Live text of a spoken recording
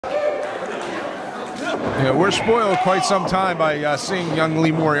Yeah, we're spoiled quite some time by seeing young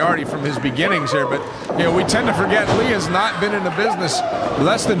Lee Moriarty from his beginnings here, but we tend to forget Lee has not been in the business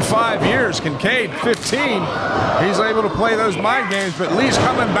less than 5 years. Kincaid, 15. He's able to play those mind games, but Lee's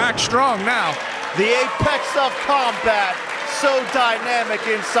coming back strong now. The apex of combat, so dynamic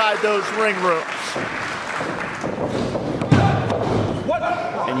inside those ring rooms.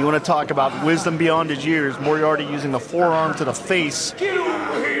 And you want to talk about wisdom beyond his years, Moriarty using the forearm to the face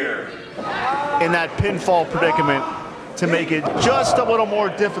in that pinfall predicament to make it just a little more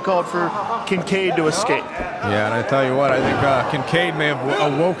difficult for Kincaid to escape. Yeah, and I tell you what, I think Kincaid may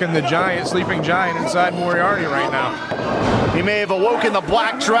have awoken the giant, sleeping giant inside Moriarty right now. He may have awoken the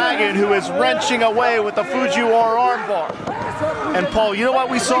Black Dragon, who is wrenching away with the Fujiwara armbar. And Paul, you know why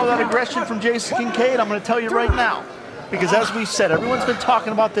we saw that aggression from Jason Kincaid? I'm going to tell you right now. Because as we said, everyone's been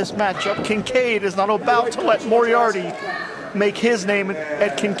talking about this matchup. Kincaid is not about to let Moriarty make his name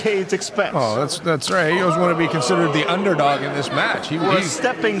at Kincaid's expense. Oh, that's right. He always want to be considered the underdog in this match. He's a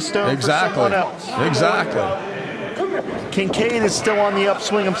stepping stone for someone else. Exactly. Kincaid is still on the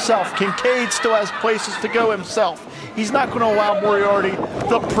upswing himself. Kincaid still has places to go himself. He's not going to allow Moriarty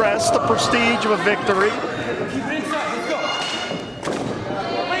the press, the prestige of a victory.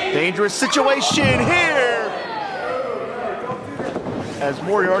 Dangerous situation here as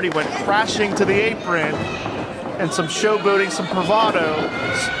Moriarty went crashing to the apron, and some showboating, some bravado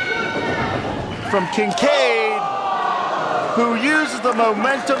from Kincaid, who uses the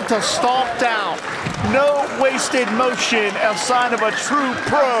momentum to stomp down. No wasted motion, a sign of a true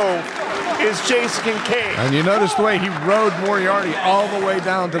pro is Jason Kincaid. And you notice the way he rode Moriarty all the way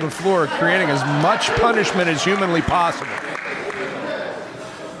down to the floor, creating as much punishment as humanly possible.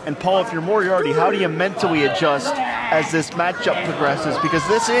 And Paul, if you're Moriarty, how do you mentally adjust as this matchup progresses? Because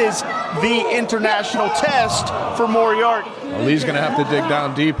this is the international test for Moriarty. Well, Lee's going to have to dig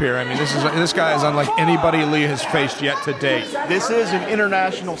down deep here. I mean, this guy is unlike anybody Lee has faced yet to date. This is an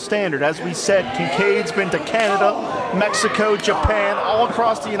international standard. As we said, Kincaid's been to Canada, Mexico, Japan, all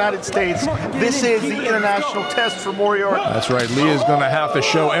across the United States. This is the international test for Moriarty. That's right. Lee is going to have to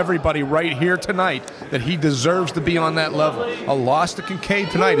show everybody right here tonight that he deserves to be on that level. A loss to Kincaid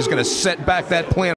tonight is going to set back that plan.